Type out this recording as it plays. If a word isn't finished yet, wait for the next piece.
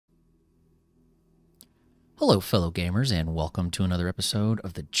Hello, fellow gamers, and welcome to another episode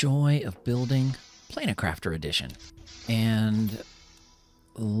of The Joy of Building Planet Crafter Edition. And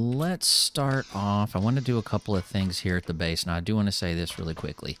let's start off. I want to do a couple of things here at the base. Now, I do want to say this really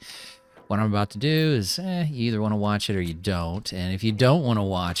quickly. What I'm about to do is, you either want to watch it or you don't. And if you don't want to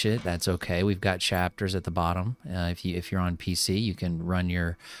watch it, that's okay. We've got chapters at the bottom. If you're on PC, you can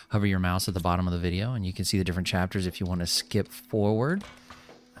hover your mouse at the bottom of the video, and you can see the different chapters if you want to skip forward.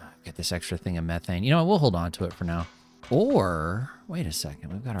 Get this extra thing of methane. You know what? We'll hold on to it for now. Or, wait a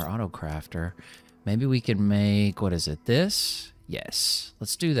second. We've got our auto crafter. Maybe we can make, what is it, this? Yes.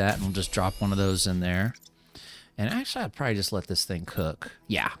 Let's do that, and we'll just drop one of those in there. And actually, I'd probably just let this thing cook.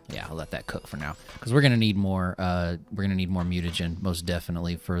 Yeah, I'll let that cook for now. Because we're going to need more, mutagen, most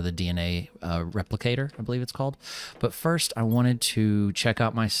definitely, for the DNA replicator, I believe it's called. But first, I wanted to check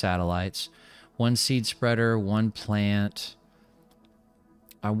out my satellites. One seed spreader, one plant.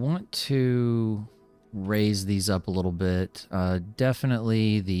 I want to raise these up a little bit.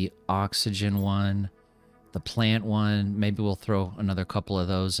 Definitely the oxygen one, the plant one. Maybe we'll throw another couple of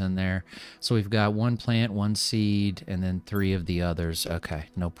those in there. So we've got one plant, one seed, and then 3 of the others. Okay,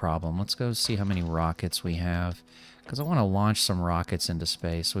 no problem. Let's go see how many rockets we have, because I want to launch some rockets into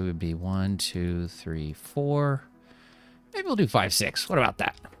space. So we would be 1, 2, 3, 4. Maybe we'll do 5, 6. What about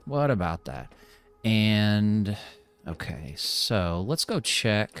that? What about that? And okay, so let's go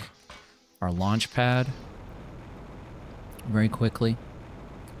check our launch pad very quickly.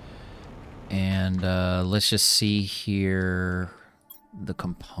 And let's just see here the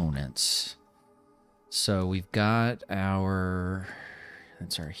components. So we've got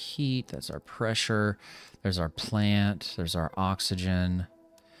that's our heat, that's our pressure, there's our plant, there's our oxygen,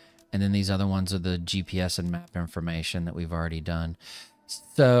 and then these other ones are the GPS and map information that we've already done.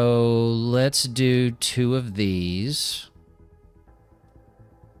 So let's do 2 of these.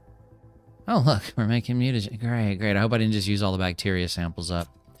 Oh, look, we're making mutagen. Great. I hope I didn't just use all the bacteria samples up.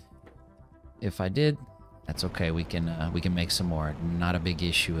 If I did, that's okay. We can make some more. Not a big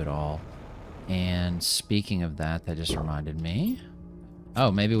issue at all. And speaking of that, that just reminded me. Oh,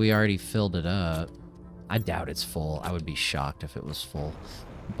 maybe we already filled it up. I doubt it's full. I would be shocked if it was full.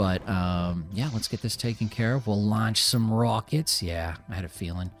 But, yeah, let's get this taken care of. We'll launch some rockets. Yeah, I had a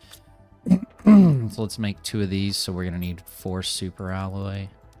feeling. So let's make 2 of these. So we're going to need 4 super alloy.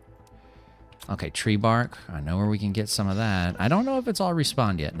 Okay, tree bark. I know where we can get some of that. I don't know if it's all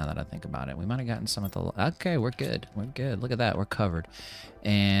respawned yet, now that I think about it. We might have gotten some at the... Okay, we're good. We're good. Look at that. We're covered.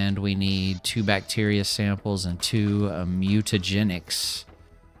 And we need 2 bacteria samples and 2 mutagenics.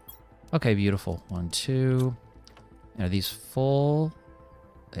 Okay, beautiful. 1, 2. Are these full?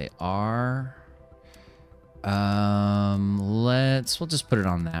 They are. We'll just put it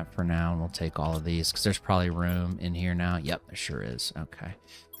on that for now, and we'll take all of these, because there's probably room in here now. Yep, there sure is. Okay.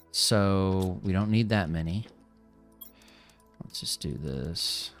 So we don't need that many. Let's just do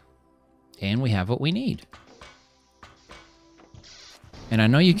this. And we have what we need. And I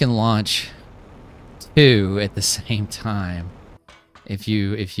know you can launch 2 at the same time if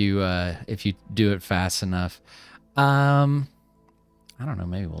you do it fast enough. I don't know,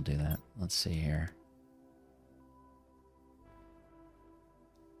 maybe we'll do that. Let's see here.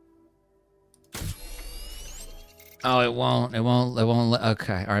 Oh, it won't.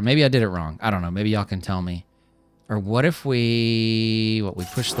 Okay, all right, maybe I did it wrong. I don't know, maybe y'all can tell me. Or what if we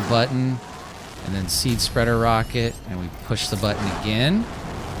push the button and then seed spreader rocket and we push the button again?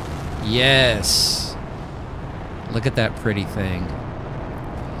 Yes. Look at that pretty thing.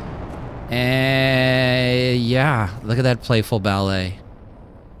 And yeah, look at that playful ballet.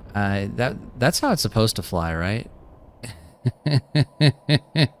 That's how it's supposed to fly, right?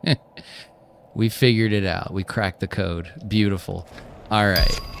 We figured it out. We cracked the code. Beautiful. All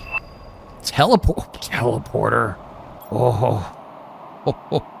right. Teleporter. Oh.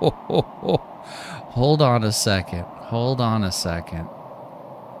 Hold on a second.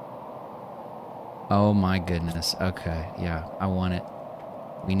 Oh my goodness. Okay. Yeah, I want it.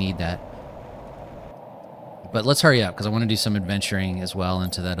 We need that. But let's hurry up, because I want to do some adventuring as well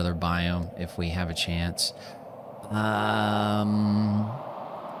into that other biome if we have a chance.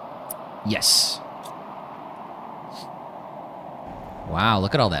 Yes. Wow,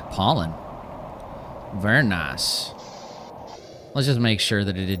 look at all that pollen. Very nice. Let's just make sure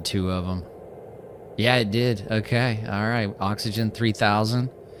that it did 2 of them. Yeah, it did. Okay, all right. Oxygen 3000.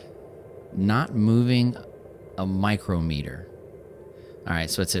 Not moving a micrometer. All right,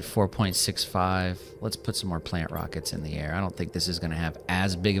 so it's at 4.65. Let's put some more plant rockets in the air. I don't think this is going to have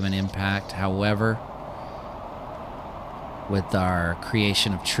as big of an impact. However, with our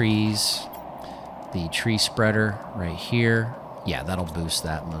creation of trees, the tree spreader right here, yeah, that'll boost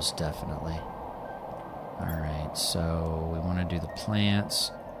that most definitely. Alright, so we want to do the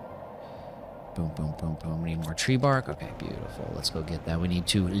plants. Boom, boom, boom, boom. We need more tree bark. Okay, beautiful. Let's go get that. We need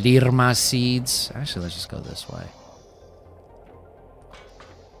 2 lirma seeds. Actually, let's just go this way.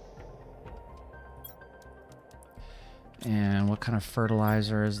 And what kind of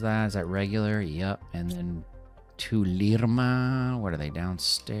fertilizer is that? Is that regular? Yep. And then 2 lirma. What are they,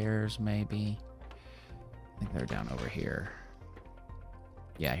 downstairs maybe? I think they're down over here.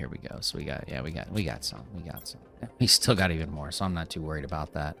 Yeah, here we go. So we got some. We still got even more, so I'm not too worried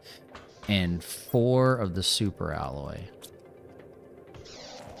about that. And 4 of the super alloy.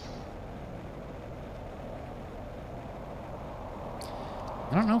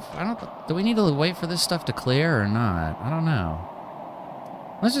 I don't know. Do we need to wait for this stuff to clear or not? I don't know.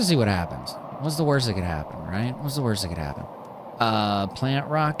 Let's just see what happens. What's the worst that could happen, right? What's the worst that could happen? Plant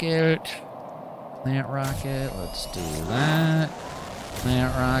rocket. Plant rocket. Let's do that.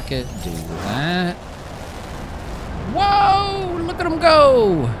 Plant rocket. Do that. Whoa! Look at them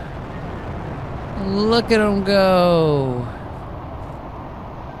go! Look at them go.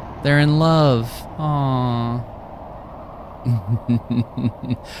 They're in love. Aww.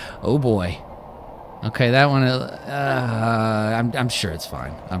 Oh boy. Okay, that one. I'm sure it's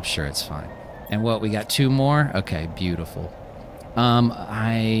fine. I'm sure it's fine. And what? We got 2 more. Okay, beautiful.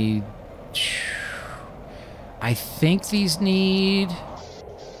 I think these need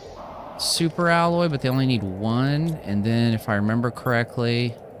super alloy, but they only need 1. And then, if I remember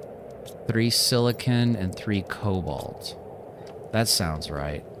correctly, 3 silicon and 3 cobalt. That sounds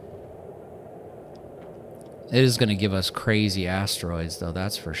right. It is going to give us crazy asteroids, though,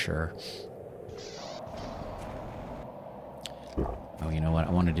 that's for sure. Oh, you know what?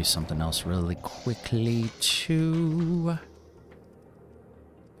 I want to do something else really quickly, too.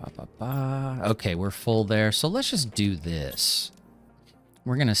 Okay, we're full there. So let's just do this.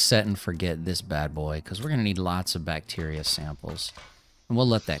 We're going to set and forget this bad boy, because we're going to need lots of bacteria samples. And we'll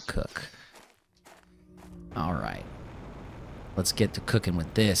let that cook. All right. Let's get to cooking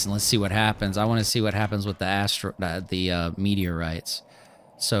with this, and let's see what happens. I want to see what happens with the meteorites.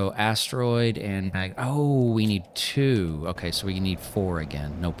 So asteroid and oh, we need 2. Okay, so we need 4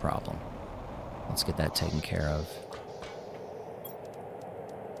 again. No problem. Let's get that taken care of.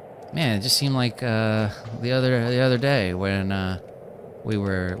 Man, it just seemed like the other day when we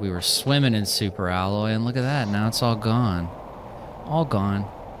were swimming in super alloy, and look at that. Now it's all gone. All gone.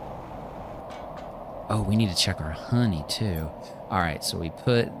 Oh, we need to check our honey, too. All right, so we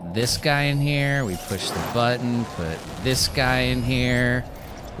put this guy in here. We push the button. Put this guy in here.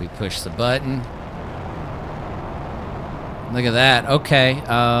 We push the button. Look at that. Okay.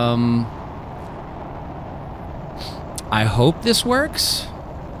 I hope this works.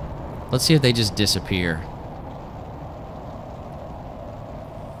 Let's see if they just disappear.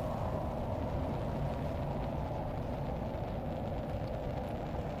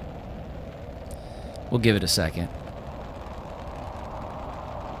 We'll give it a second.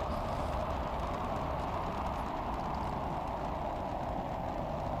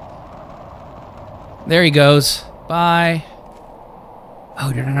 There he goes. Bye.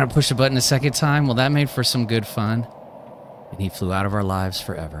 Oh, did I not push the button a second time? Well, that made for some good fun. And he flew out of our lives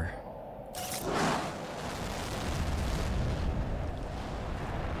forever.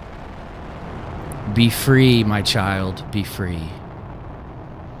 Be free, my child. Be free.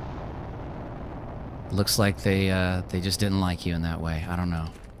 Looks like they just didn't like you in that way. I don't know.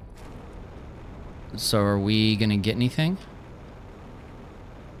 So are we gonna get anything?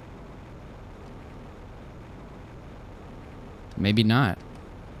 Maybe not.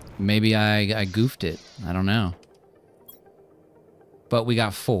 Maybe I goofed it. I don't know. But we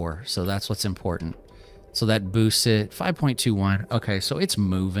got 4, so that's what's important. So that boosts it. 5.21. Okay, so it's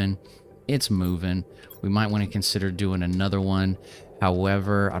moving. It's moving. We might want to consider doing another one.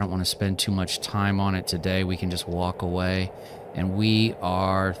 However, I don't want to spend too much time on it today. We can just walk away. And we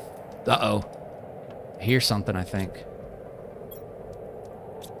are... Uh-oh. I hear something, I think.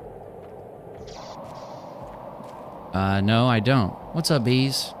 No, I don't. What's up,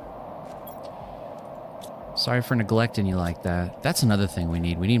 bees? Sorry for neglecting you like that. That's another thing we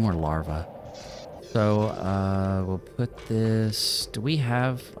need. We need more larvae. So, we'll put this... Do we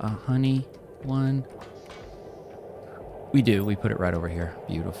have a honey one? We do. We put it right over here.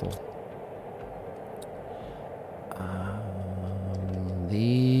 Beautiful.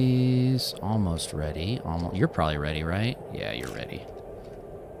 These almost ready. Almost. You're probably ready, right? Yeah, you're ready.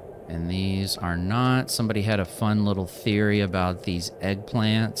 And these are not. Somebody had a fun little theory about these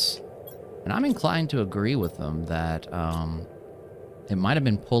eggplants. And I'm inclined to agree with them that it might have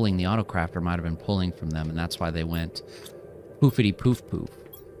been pulling, the autocrafter might have been pulling from them, and that's why they went poofity poof poof.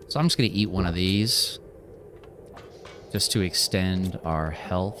 So I'm just going to eat one of these. just to extend our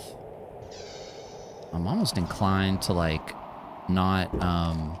health. I'm almost inclined to, like, not,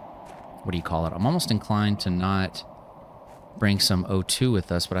 what do you call it? I'm almost inclined to not bring some O2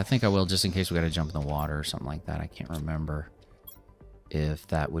 with us, but I think I will just in case we got to jump in the water or something like that. I can't remember if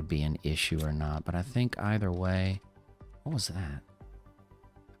that would be an issue or not, but I think either way... What was that?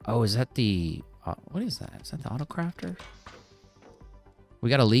 Oh, is that the... what is that? Is that the autocrafter? We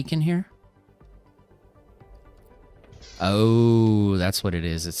got a leak in here? Oh, that's what it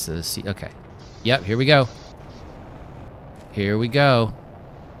is. It's the sea. Okay. Yep, here we go. Here we go.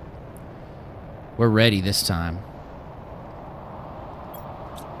 We're ready this time.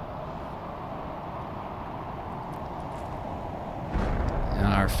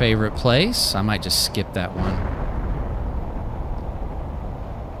 Our favorite place. I might just skip that one.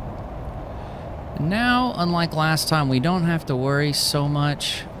 Now, unlike last time, we don't have to worry so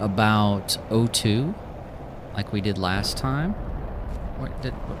much about O2 like we did last time. Where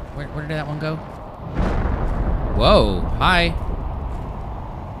did that one go? Whoa, hi.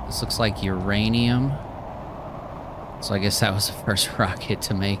 This looks like uranium. So I guess that was the first rocket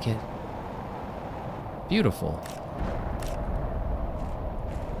to make it. Beautiful.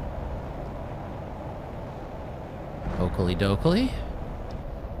 Oakley dokley.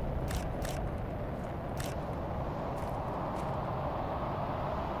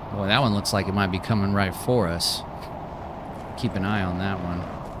 Boy, that one looks like it might be coming right for us. Keep an eye on that one.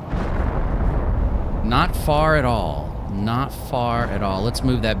 Not far at all. Not far at all. Let's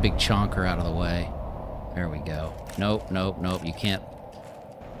move that big chonker out of the way. There we go. Nope, nope, nope. You can't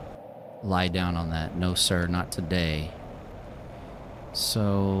lie down on that. No, sir, not today.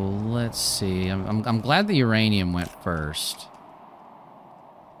 So, let's see. I'm glad the uranium went first.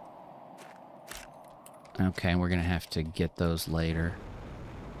 Okay, we're going to have to get those later.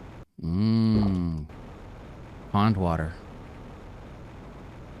 Pond water.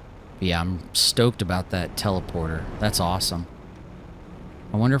 Yeah, I'm stoked about that teleporter. That's awesome.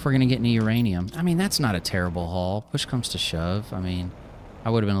 I wonder if we're going to get any uranium. I mean, that's not a terrible haul. Push comes to shove. I mean, I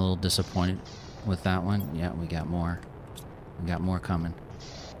would have been a little disappointed with that one. Yeah, we got more. We got more coming.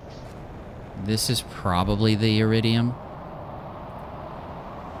 This is probably the iridium.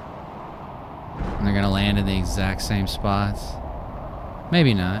 And they're going to land in the exact same spots.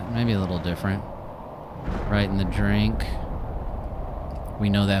 Maybe not. Maybe a little different. Right in the drink. We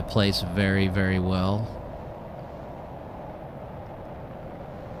know that place very, very well.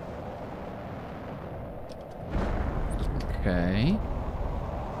 Okay.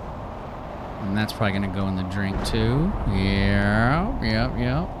 And that's probably going to go in the drink too. Yeah. Yep,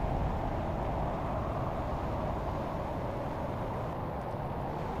 yep.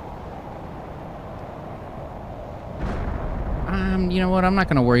 You know what? I'm not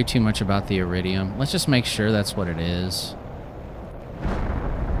going to worry too much about the iridium. Let's just make sure that's what it is.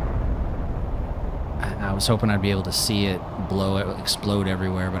 I was hoping I'd be able to see it explode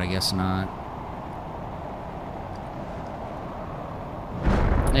everywhere, but I guess not.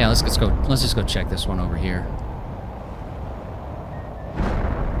 Yeah, let's just go check this one over here.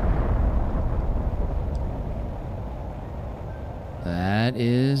 That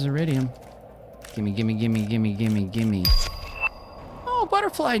is iridium. Gimme, gimme, gimme, gimme, gimme, gimme. Oh,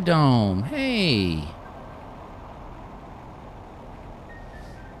 butterfly dome. Hey.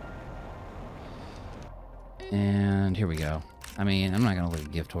 And here we go. I mean, I'm not going to look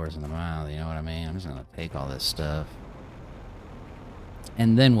at gift horse in the mouth, you know what I mean? I'm just going to take all this stuff.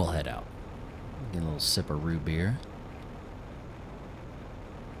 And then we'll head out. Get a little sip of root beer.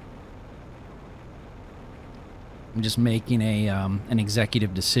 I'm just making an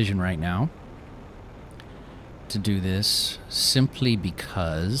executive decision right now to do this simply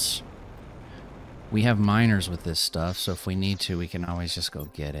because we have miners with this stuff, so if we need to, we can always just go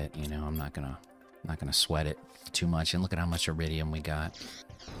get it. You know, I'm not gonna sweat it too much. And look at how much iridium we got.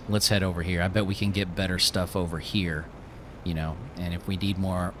 Let's head over here. I bet we can get better stuff over here, you know, and if we need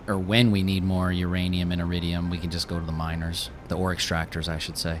more, or when we need more uranium and iridium, we can just go to the miners, the ore extractors, I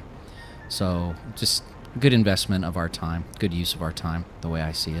should say. So just good investment of our time, good use of our time, the way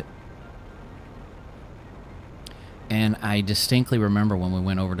I see it. And I distinctly remember when we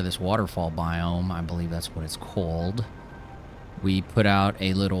went over to this waterfall biome, I believe that's what it's called, we put out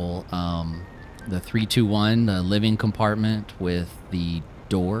a little, the 321, the living compartment with the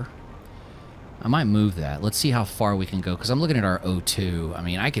door. I might move that. Let's see how far we can go, because I'm looking at our O2. I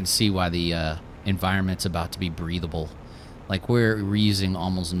mean, I can see why the environment's about to be breathable. Like, we're using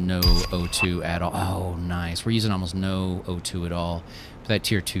almost no O2 at all. Oh, nice. We're using almost no O2 at all. But that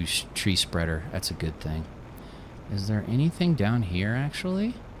tier 2 tree spreader, that's a good thing. Is there anything down here,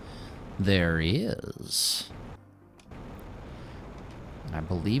 actually? There is. I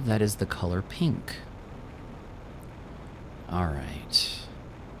believe that is the color pink. All right.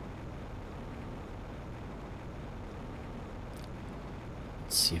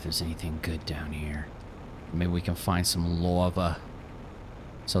 Let's see if there's anything good down here. Maybe we can find some lava.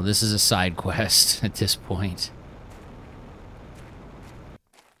 So this is a side quest at this point.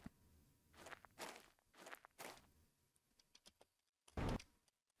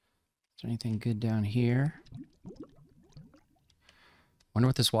 Is there anything good down here? Wonder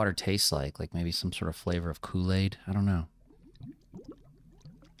what this water tastes like. Like maybe some sort of flavor of Kool-Aid. I don't know.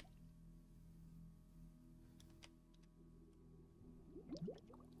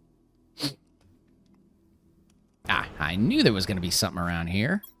 Ah, I knew there was going to be something around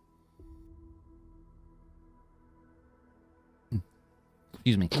here.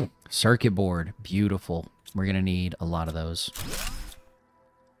 Excuse me. Circuit board. Beautiful. We're going to need a lot of those.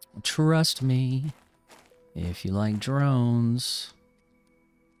 Trust me. If you like drones,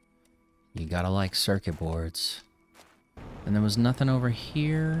 you gotta like circuit boards. And there was nothing over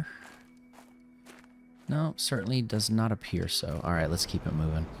here. No, certainly does not appear so. Alright, let's keep it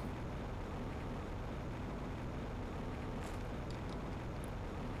moving.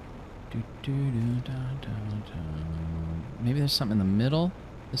 Maybe there's something in the middle?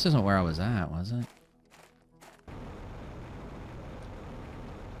 This isn't where I was at, was it?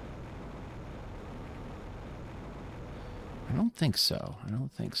 I don't think so. I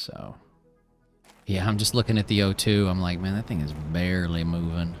don't think so. Yeah, I'm just looking at the O2. I'm like, man, that thing is barely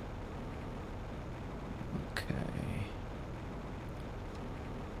moving. Okay.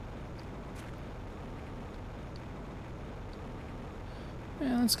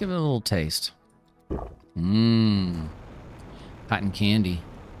 Yeah, let's give it a little taste. Mmm. Cotton candy.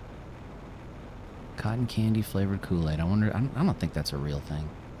 Cotton candy flavored Kool-Aid. I wonder, I don't think that's a real thing.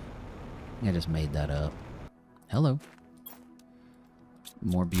 I think I just made that up. Hello.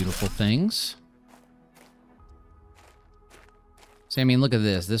 More beautiful things. See, I mean, look at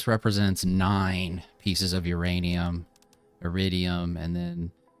this. This represents 9 pieces of uranium, iridium, and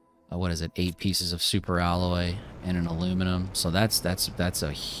then, what is it, 8 pieces of superalloy and an aluminum. So that's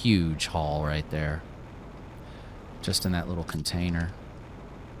a huge haul right there. Just in that little container.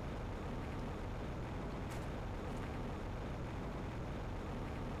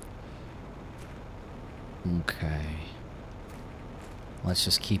 Okay. Let's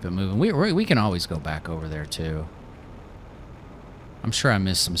just keep it moving. We can always go back over there, too. I'm sure I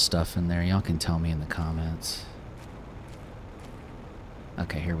missed some stuff in there. Y'all can tell me in the comments.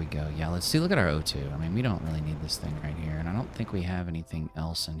 Okay, here we go. Yeah, let's see. Look at our O2. I mean, we don't really need this thing right here. And I don't think we have anything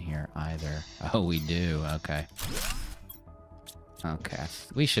else in here either. Oh, we do. Okay. Okay.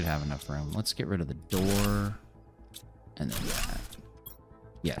 We should have enough room. Let's get rid of the door. And then that.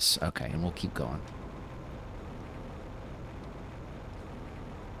 Yes. Okay. And we'll keep going.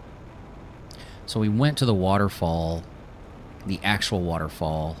 So we went to the waterfall, the actual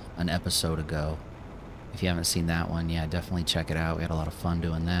waterfall, an episode ago. If you haven't seen that one, yeah, definitely check it out. We had a lot of fun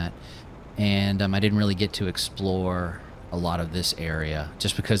doing that. And I didn't really get to explore a lot of this area,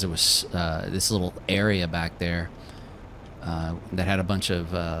 just because it was this little area back there that had a bunch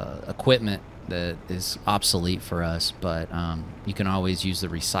of equipment that is obsolete for us. But you can always use the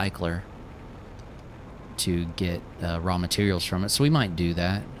recycler to get raw materials from it. So we might do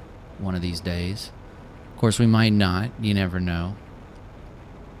that one of these days. Of course, we might not. You never know.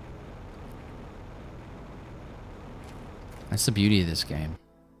 That's the beauty of this game.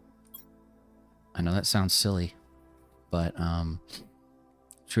 I know that sounds silly, but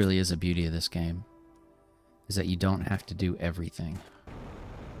truly is a beauty of this game, is that you don't have to do everything.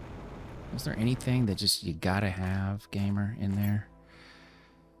 Is there anything that just you gotta have, gamer, in there?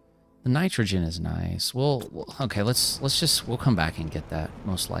 The nitrogen is nice. Well, okay, we'll come back and get that,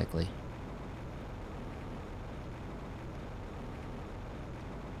 most likely.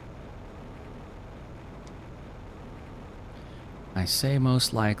 I say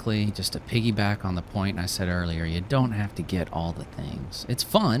most likely, just to piggyback on the point I said earlier, you don't have to get all the things. It's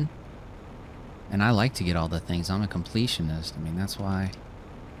fun, and I like to get all the things. I'm a completionist. I mean, that's why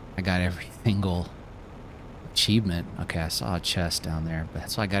I got every single achievement. Okay, I saw a chest down there, but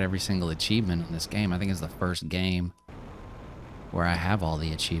that's why I got every single achievement in this game. I think it's the first game where I have all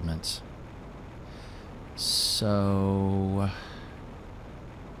the achievements. So,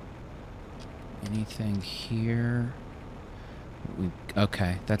 anything here?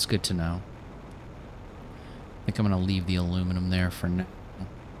 Okay, that's good to know. I think I'm going to leave the aluminum there for now,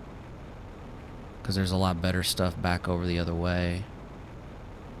 because there's a lot better stuff back over the other way.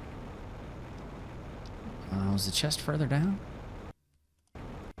 Was the chest further down?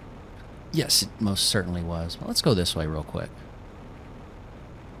 Yes, it most certainly was. Well, let's go this way real quick.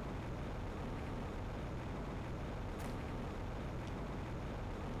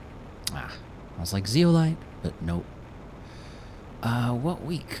 was like, zeolite, but nope. What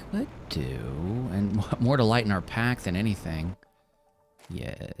we could do, and more to lighten our pack than anything.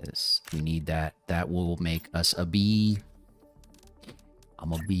 Yes, we need that. That will make us a bee.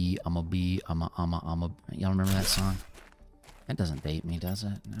 I'm a bee, I'm a bee, I'm a... Y'all remember that song? That doesn't date me, does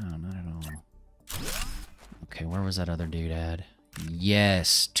it? No, not at all. Okay, where was that other dude at?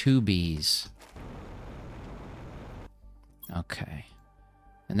 Yes, 2 bees. Okay.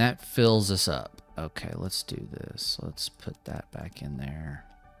 And that fills us up. Okay, let's do this. Let's put that back in there.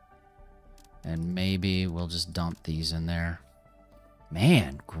 And maybe we'll just dump these in there.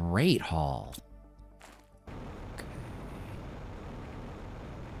 Man, great haul. Okay.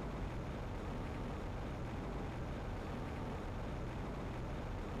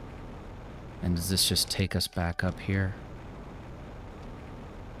 And does this just take us back up here?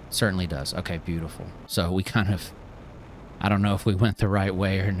 Certainly does. Okay, beautiful. So we kind of... I don't know if we went the right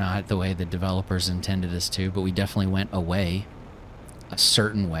way or not, the way the developers intended us to, but we definitely went away. A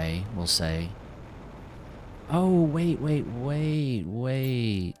certain way, we'll say. Oh, wait.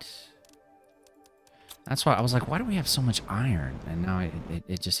 That's why I was like, why do we have so much iron? And now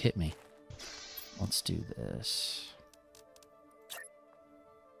it just hit me. Let's do this.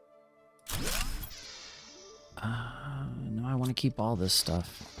 No, I want to keep all this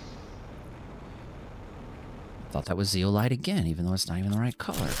stuff. Thought that was zeolite again, even though it's not even the right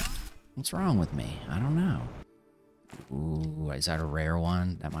color. What's wrong with me? I don't know. Ooh, is that a rare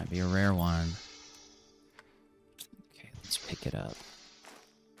one? That might be a rare one. Okay, let's pick it up.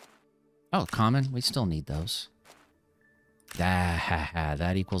 Oh, common. We still need those.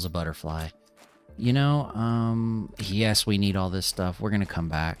 That equals a butterfly. You know, yes, we need all this stuff. We're going to come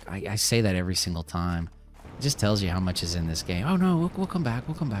back. I say that every single time. It just tells you how much is in this game. Oh, no, we'll come back.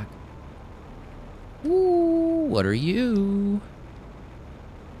 We'll come back. Ooh, what are you?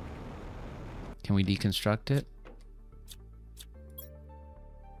 Can we deconstruct it?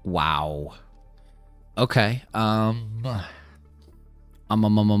 Wow. Okay. We're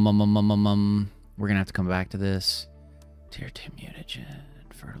gonna have to come back to this. Tier 2 mutagen,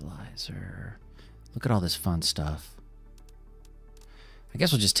 fertilizer. Look at all this fun stuff. I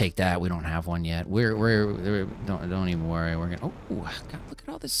guess we'll just take that. We don't have one yet. Don't even worry. We're gonna. Oh, God! Look at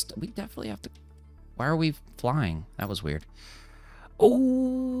all this stuff. We definitely have to. Why are we flying? That was weird. Oh,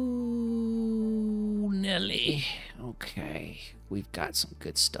 Nelly. Okay. We've got some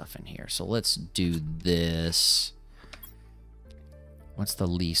good stuff in here. So let's do this. What's the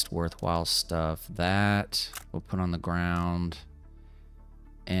least worthwhile stuff? That we'll put on the ground.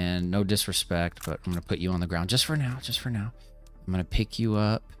 And no disrespect, but I'm going to put you on the ground just for now. Just for now. I'm going to pick you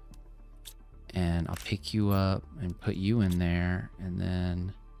up. And I'll pick you up and put you in there. And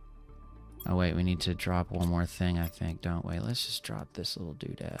then... Oh, wait, we need to drop one more thing, I think, don't we? Let's just drop this little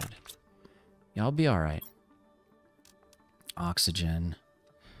doodad. Y'all be alright. Oxygen.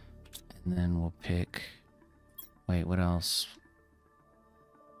 And then we'll pick... Wait, what else?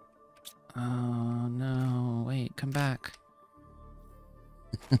 Oh, no. Wait, come back.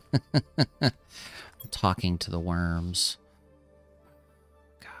 I'm talking to the worms.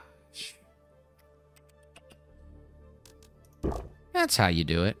 Gosh. That's how you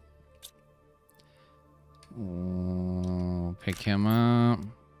do it. Pick him up,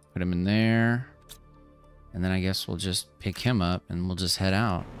 put him in there, and then I guess we'll just pick him up and we'll just head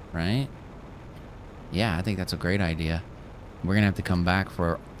out, right? Yeah, I think that's a great idea. We're gonna have to come back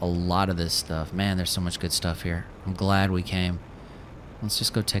for a lot of this stuff. Man, there's so much good stuff here. I'm glad we came. Let's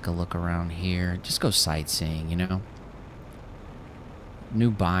just go take a look around here. Just go sightseeing, you know?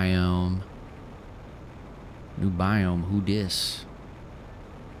 New biome. New biome, who dis?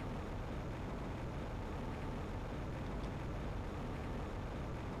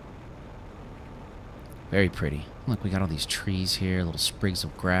 Very pretty. Look, we got all these trees here, little sprigs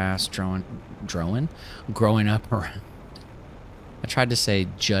of grass growing up around. I tried to say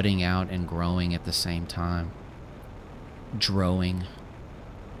jutting out and growing at the same time. Drowing.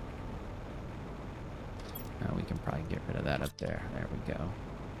 Now we can probably get rid of that up there. There we go.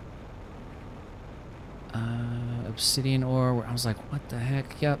 Obsidian ore. I was like, what the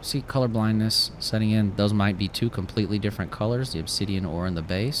heck? Yep, see, color blindness setting in. Those might be 2 completely different colors, the obsidian ore and the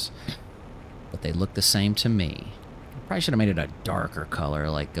base. But they look the same to me. Probably should have made it a darker color,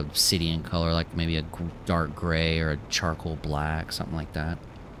 like obsidian color, like maybe a dark gray or a charcoal black, something like that.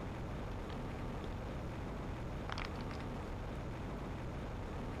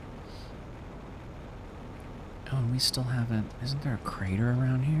 Oh, and we still haven't... Isn't there a crater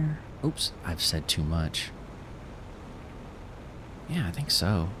around here? Oops, I've said too much. Yeah, I think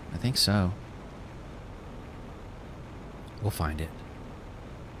so. I think so. We'll find it.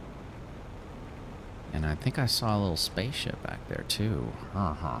 And I think I saw a little spaceship back there, too.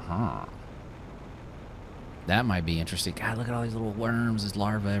 That might be interesting. God, look at all these little worms. There's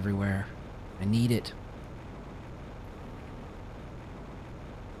larvae everywhere. I need it.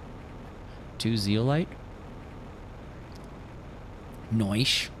 2 zeolite.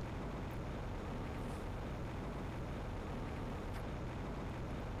 Noish.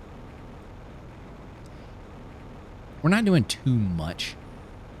 We're not doing too much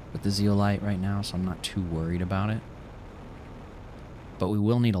with the zeolite right now, so I'm not too worried about it. But we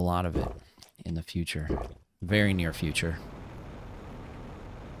will need a lot of it in the future. Very near future.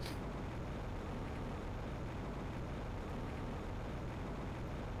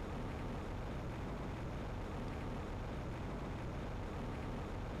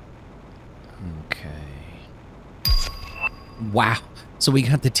 Okay. Wow. So we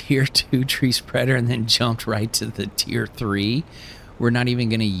got the tier 2 tree spreader and then jumped right to the tier 3. We're not even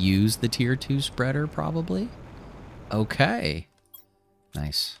going to use the tier 2 spreader, probably. Okay.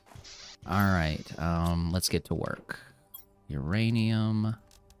 Nice. All right. Let's get to work. Uranium.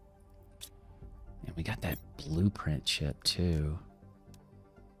 And we got that blueprint chip, too.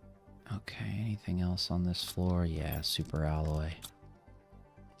 Okay. Anything else on this floor? Yeah, super alloy.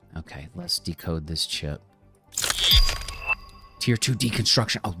 Okay, let's decode this chip. Tier 2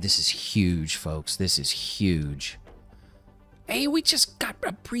 deconstruction. Oh, this is huge, folks. This is huge. Hey, we just got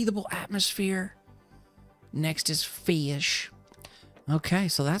a breathable atmosphere. Next is fish. Okay,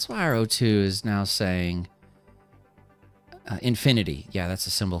 so that's why our O2 is now saying infinity. Yeah, that's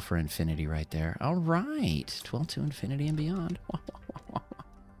a symbol for infinity right there. All right. 12 to infinity and beyond.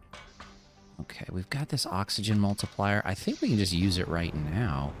 Okay, we've got this oxygen multiplier. I think we can just use it right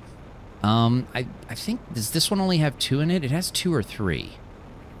now. I think, does this one only have 2 in it? It has 2 or 3.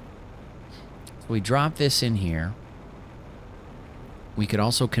 So we drop this in here. We could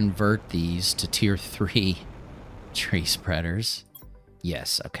also convert these to tier 3 tree spreaders.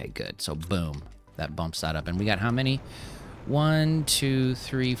 Yes, okay, good. So boom, that bumps that up. And we got how many? 1, 2,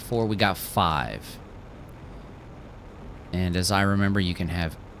 3, 4. We got 5. And as I remember, you can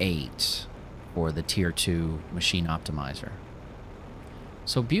have 8 for the tier 2 machine optimizer.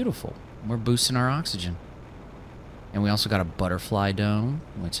 So beautiful. We're boosting our oxygen. And we also got a butterfly dome,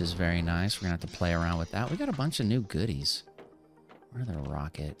 which is very nice. We're going to have to play around with that. We got a bunch of new goodies. Where are the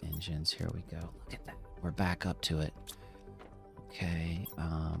rocket engines? Here we go. Look at that. We're back up to it. Okay.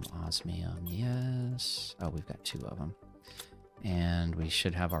 Osmium, yes. Oh, we've got 2 of them. And we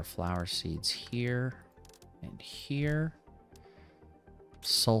should have our flower seeds here and here.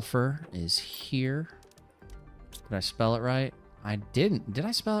 Sulfur is here. Did I spell it right? I didn't. Did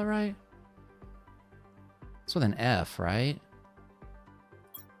I spell it right? It's with an F, right?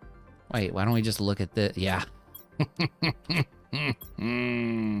 Wait, why don't we just look at this? Yeah.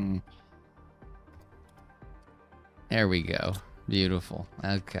 There we go. Beautiful.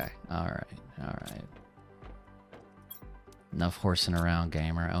 Okay. All right. All right. Enough horsing around,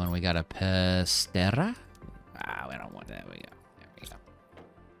 gamer. Oh, and we got a Pestera. Ah, we don't want that. We go. There we go.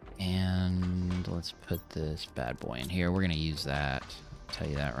 And let's put this bad boy in here. We're going to use that. I'll tell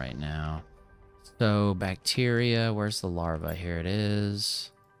you that right now. So, bacteria. Where's the larva? Here it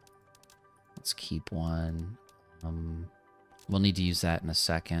is. Let's keep one. We'll need to use that in a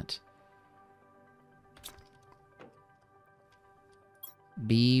second.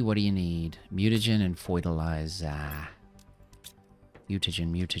 B, what do you need? Mutagen and Foetalize.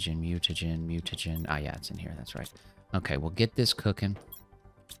 Mutagen, mutagen, mutagen, mutagen. Ah, yeah, it's in here. That's right. Okay, we'll get this cooking.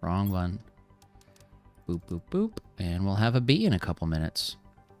 Wrong one. Boop, boop, boop. And we'll have a bee in a couple minutes.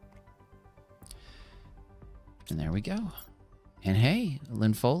 And there we go. And hey,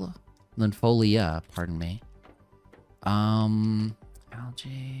 Lympholia, pardon me. Algae.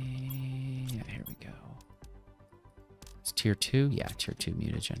 Yeah, here we go. It's tier 2? Yeah, tier 2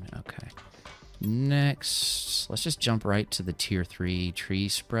 mutagen. Okay. Next, let's just jump right to the tier 3 tree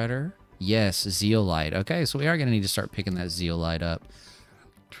spreader. Yes, zeolite. Okay, so we are going to need to start picking that zeolite up.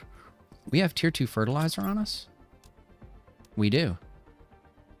 We have tier 2 fertilizer on us? We do.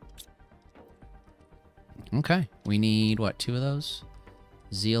 Okay, we need, what, 2 of those?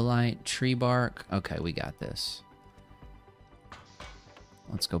 Zeolite, tree bark. Okay, we got this.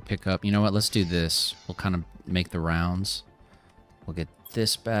 Let's go pick up. You know what? Let's do this. We'll kind of make the rounds. We'll get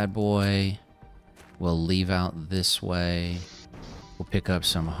this bad boy. We'll leave out this way. We'll pick up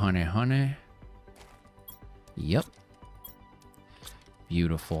some honey. Yep.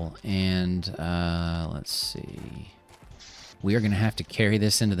 Beautiful. And let's see. We are going to have to carry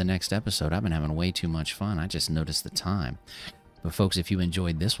this into the next episode. I've been having way too much fun. I just noticed the time. But folks, if you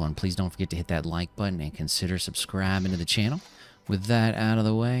enjoyed this one, please don't forget to hit that like button and consider subscribing to the channel. With that out of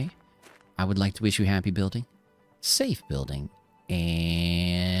the way, I would like to wish you happy building, safe building,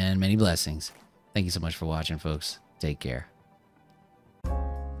 and many blessings. Thank you so much for watching, folks. Take care.